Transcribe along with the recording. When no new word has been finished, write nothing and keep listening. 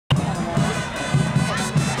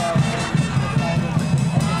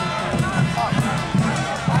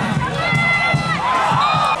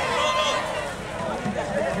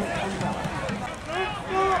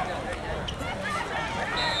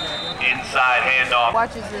that handoff.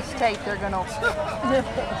 Watches this tape, they're going to...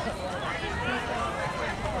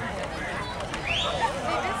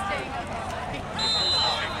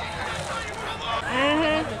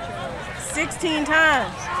 16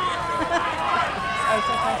 times.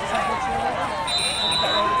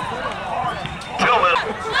 Tillman.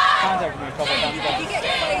 Contacted me a couple times. Did you get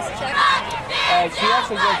your face checked? She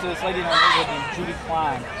actually goes to this lady in our neighborhood named Judy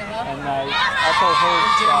Klein, and I told her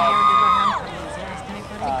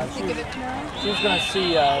she was going to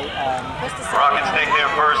see. Rockets take their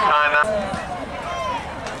first time out.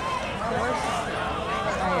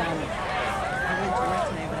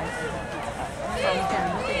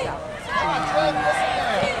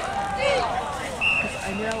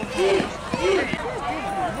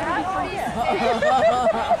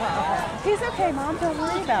 He's okay, Mom. Don't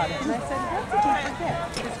worry about it. And I said, how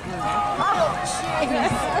did you forget? Oh,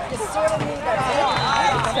 jeez.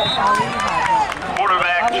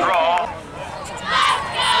 Quarterback draw.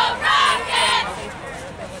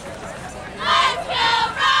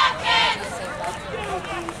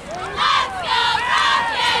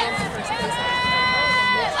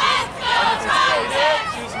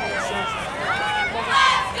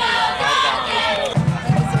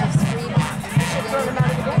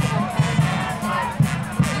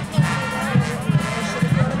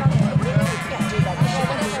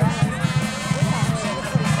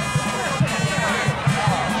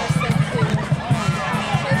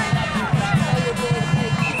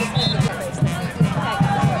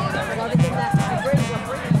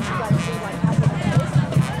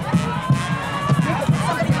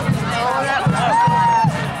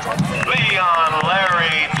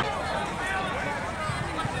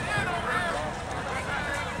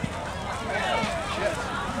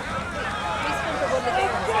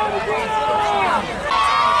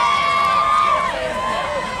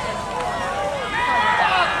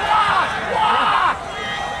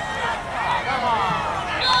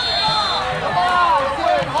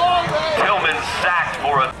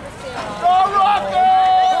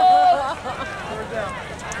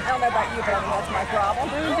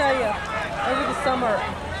 Summer,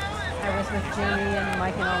 I was with Jamie and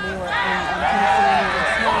Mike and all. We were in Tennessee and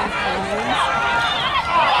snowing canyons.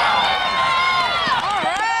 All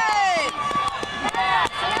right!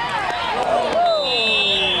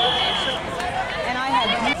 And I had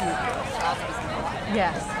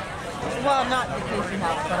yes. Well, not the Casey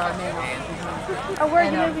house, but our main house. Oh, where are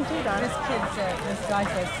you moving to, Don? This kid said, this guy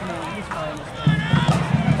says to me, he's probably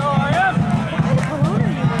how are you? What color are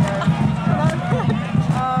you wearing?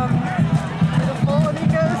 And he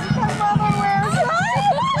goes, my mama wears it.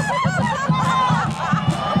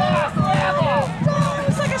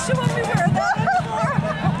 It's like she won't be wearing that anymore.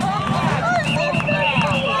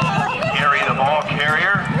 Gary, the ball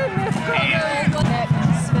carrier. He's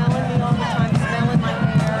smelling me all the time, smelling my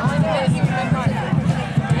hair.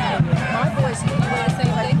 My boys, you want to say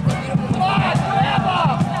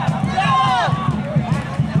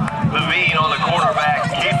Levine on the quarterback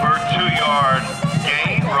keeper, 2-yard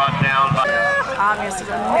gain, run down by. Obviously,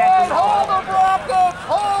 hold them, Broncos!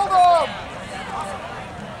 Hold them!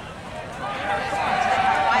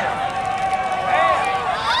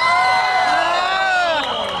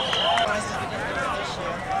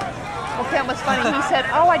 Well, Kent was funny. He said,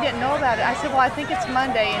 "Oh, I didn't know about it." I said, "Well, I think it's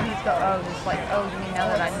Monday," and he's go, "Oh, just like, oh, you mean now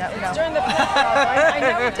that I know?" No. during the I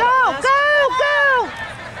know. Go!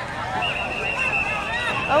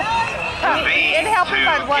 Oh, it helped if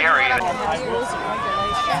I'd watched Gary. Rules and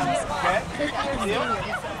regulations. But, yeah,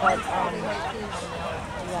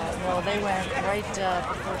 well, they went right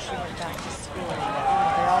before she went back to school.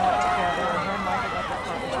 They all went together, and her mother got the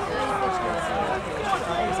car.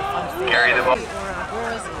 It was a fun thing. Gary, the ball.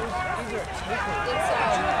 Where is he?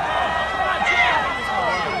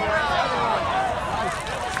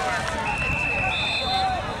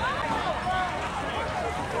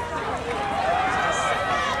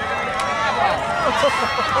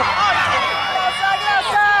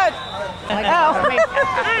 Outside!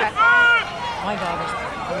 My daughter's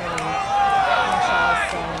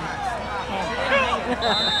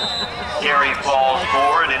Gary falls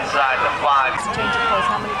forward inside the 5. Change your clothes.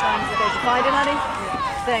 How many times did you find it, honey?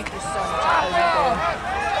 Thank you so much.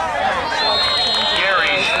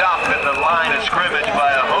 Gary stopped at the line of scrimmage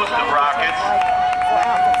by a host of Rockets.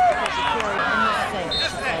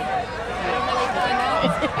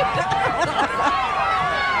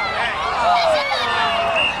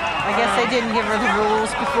 I guess they didn't give her the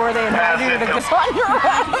rules before they invited her to go on your own.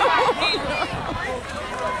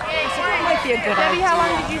 So that might be a good Debbie, idea. how long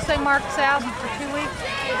did you say Mark's out? For 2 weeks?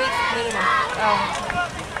 2 weeks minimum. Oh.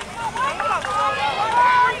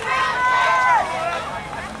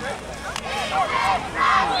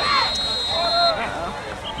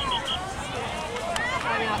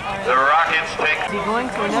 going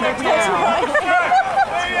to another town.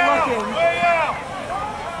 Looking.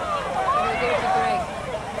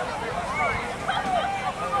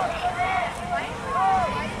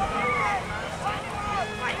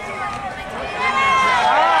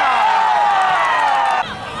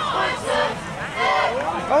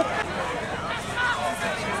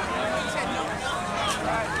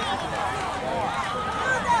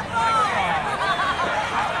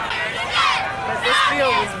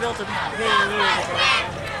 Was built a million years ago.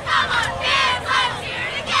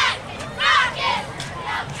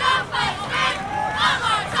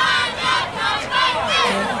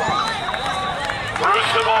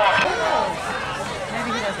 Bruce the ball. Maybe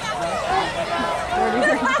he doesn't.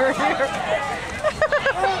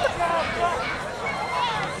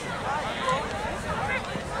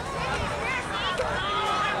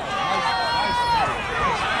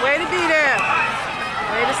 Way to be there.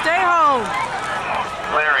 Way to stay home.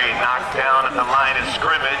 Larry knocked down at the line of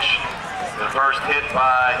scrimmage. The first hit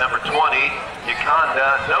by number 20,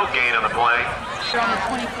 Yakanda. No gain on the play. You're on the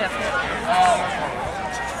 25th.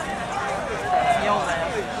 You'll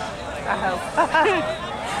live. I hope.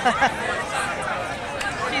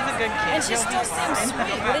 She's a good kid. And she still seems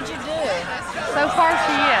sweet. What did you do? So far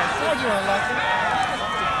she is. Oh, you were lucky.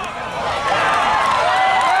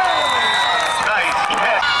 Nice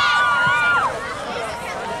catch.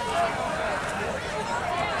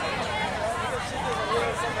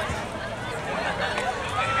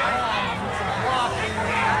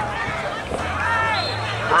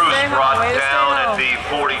 Bruce brought down at the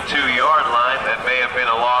 42-yard line. That may have been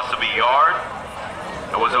a loss of a yard.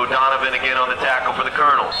 It was O'Donovan again on the tackle for the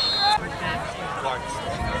Colonels.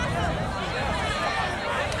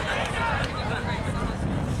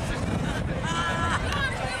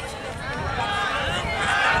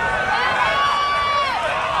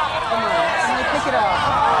 Somebody pick it up.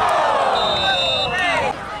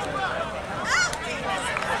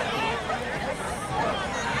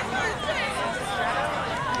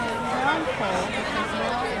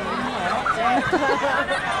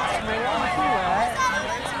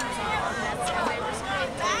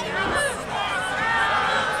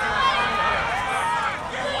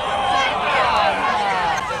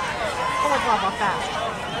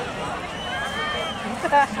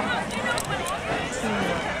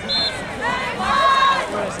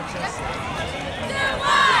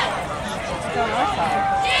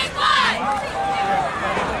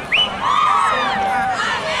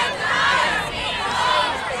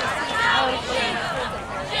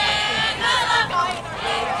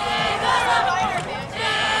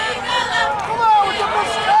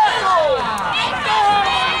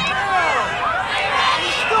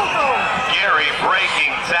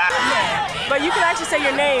 But you can actually say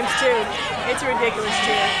your names too. It's ridiculous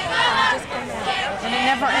too. And it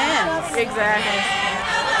never ends. Exactly.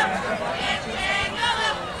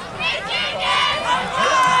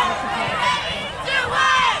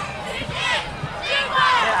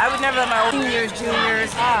 Yeah, I would never let my old seniors,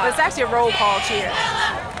 juniors, but it's actually a roll call cheer.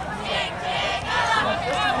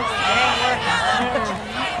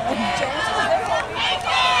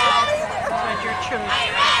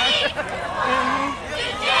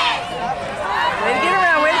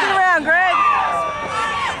 Way to get around, Greg.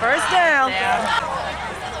 First down.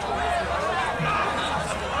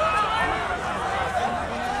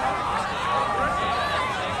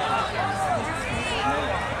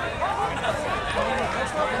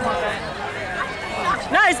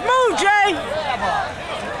 Nice move, Jay.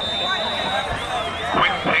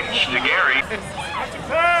 Quick pitch to Gary.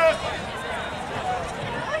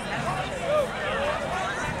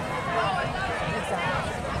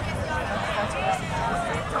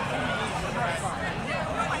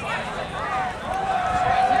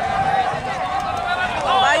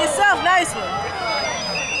 By yourself, nice one.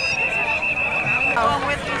 Going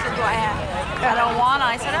with you, so do I have? I don't want.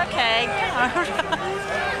 I said, okay.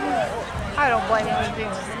 I don't blame him. He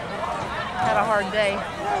had a hard day.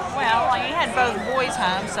 Well, he had both boys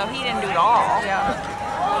home, so he didn't do it all. Yeah.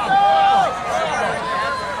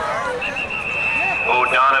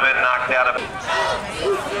 O'Donovan knocked out of.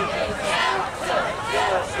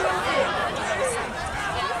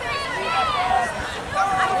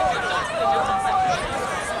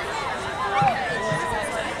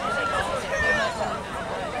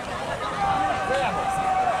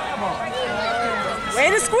 Way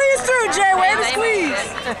to squeeze through, Jay. Way to squeeze.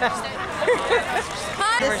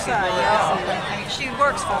 This side, yeah. She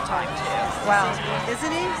works full time too. Wow.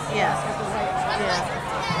 Isn't he? Yeah. Yeah.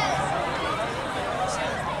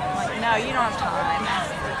 Like, no, you don't have time.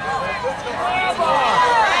 Oh,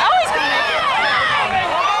 he's gonna make it.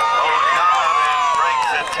 O'Donovan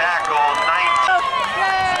breaks a tackle. 19.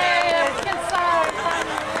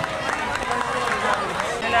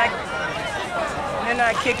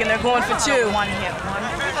 kicking. They're going for two. One hit, one.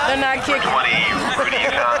 They're not kicking. 20, Rudy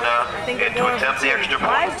Uganda in to attempt the extra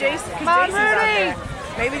Why point. is Jason? Come on, Jason's out Rudy! there.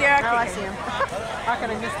 Maybe they are Oh, I kicking. see him. How could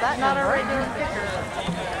I miss that? Not a regular kicker.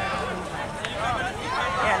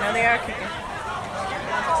 Yeah, no, they are kicking.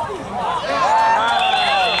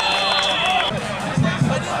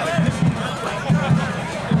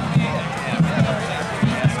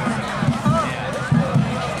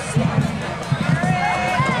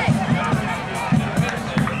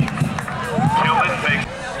 Tillman fakes.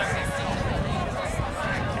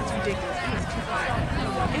 That's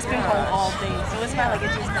ridiculous. It's been cold all day, so it's not like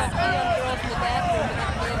it's just not.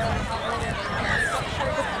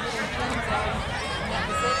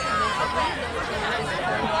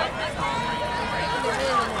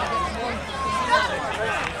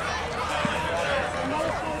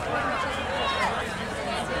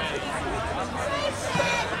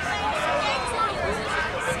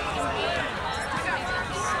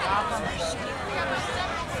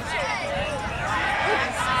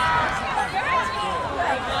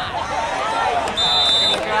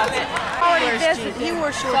 He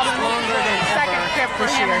wore shorts longer than Second trip for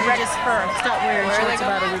this him year. and He Rick just first. stopped wearing shorts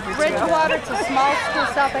about a week or two ago. Bridgewater to small school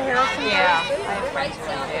south of Harrison. Yeah.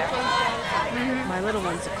 My little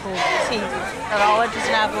one's a cold. Is he at all interested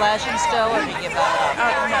in Appalachian still, or did he give that up?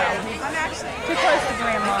 Oh, no. Too close to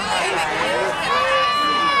grandma.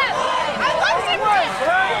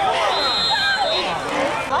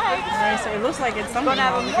 Right, so it looks like it's something Gonna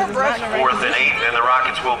have wrong a because it's not in the right 4th and 8, and the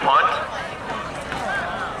Rockets will punt.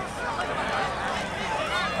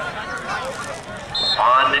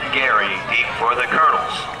 Bond and Gary deep for the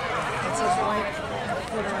Colonels. It's his right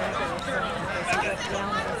foot around there, so because he got down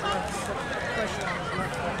with his left foot, pressure on his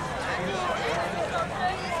left foot.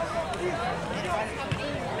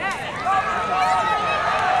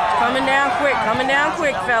 Coming down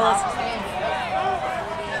quick, fellas.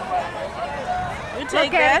 We'll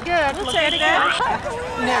take Look at that. it good. We'll Look take at it that. good.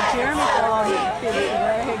 No, Jeremy thought he fit his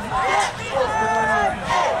leg.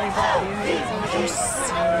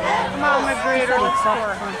 Come on, Magruder. Let's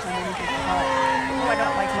score. I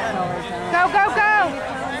don't like that. Go, go, go!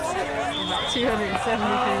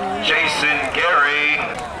 270 Jason Gary.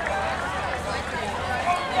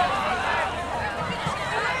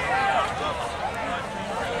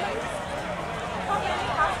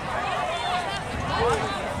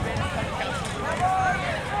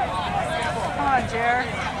 Come on, Jer.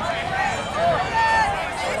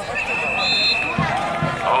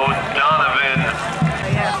 O'Donovan.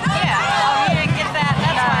 Yeah. Oh, you didn't get that?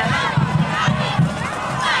 That's fine.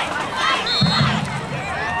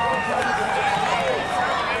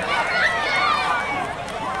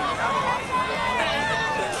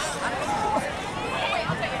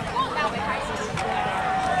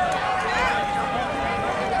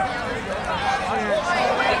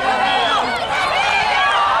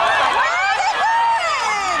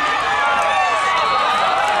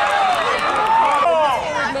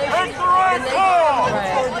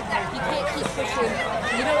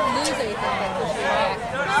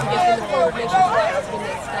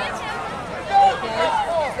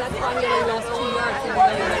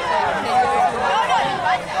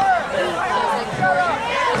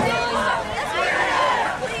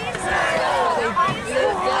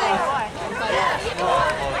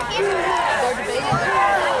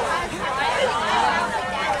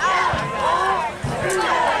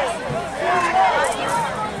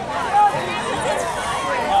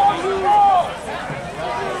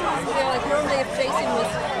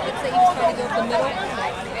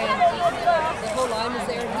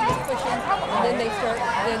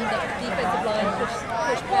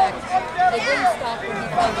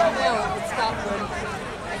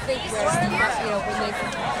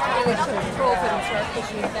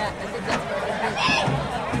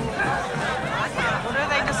 What are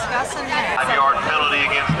they discussing next? 5-yard penalty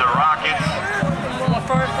against the Rockets. And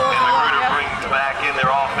Magruder brings back in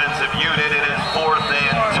their offensive unit. It is 4th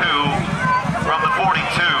and 2 from the 42.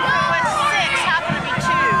 When 6 happen to be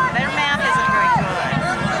 2, their math isn't very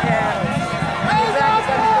good.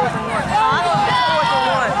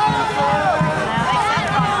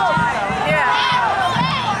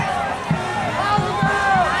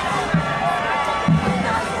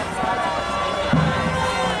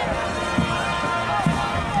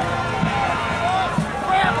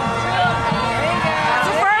 It's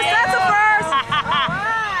a first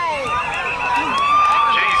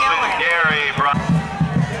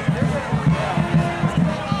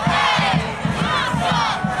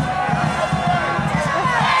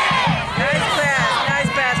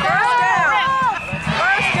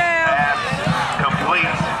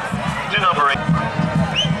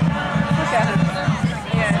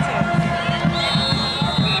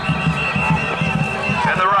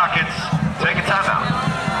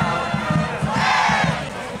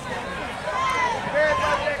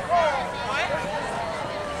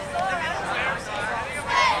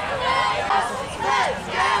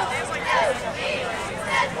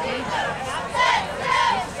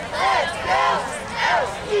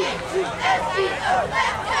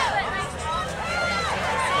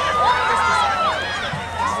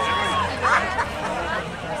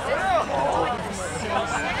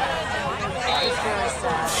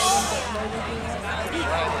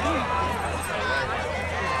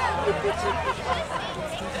Nice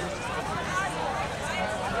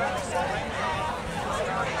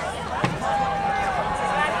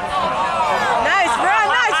run,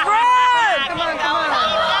 nice run! Come on, come on.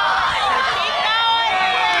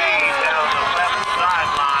 Moving down the left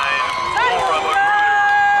sideline for a Magruder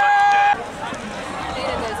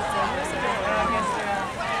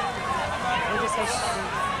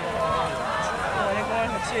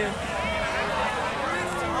touchdown.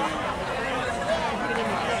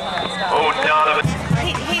 Oh, Donovan.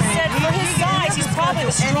 He said for his size, he's probably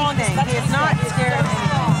the strongest. He is not scared of anything.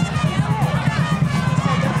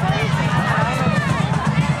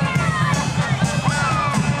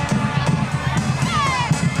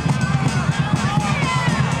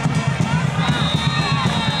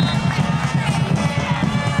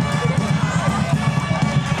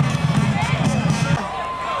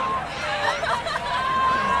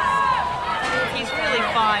 He's really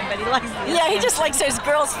fine, but he likes this. Yeah, he just likes those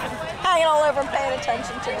girls hanging all over him, paying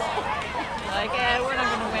attention to him. Like, we're not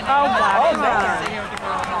going to win. Oh, my God.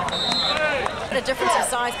 What a difference in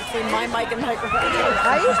size between my Mike and Magruder.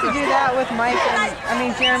 I used to do that with Mike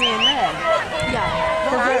and, Jeremy and Ned. Yeah.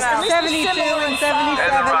 Because they're 72 and 77.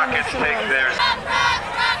 And the Rockets take theirs.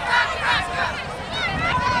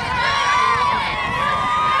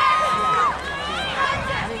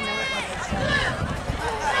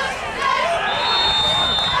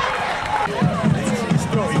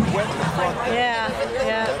 Yeah,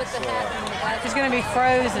 yeah. He's going to be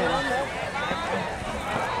frozen.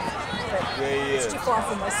 Yeah, he is. Too far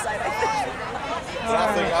from my side, I think. But I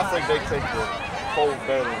think they take the cold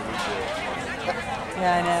better than we do.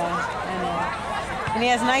 Yeah, I know. And he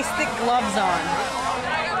has nice thick gloves on.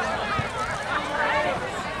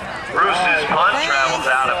 Bruce's punt travels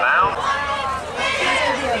out of bounds.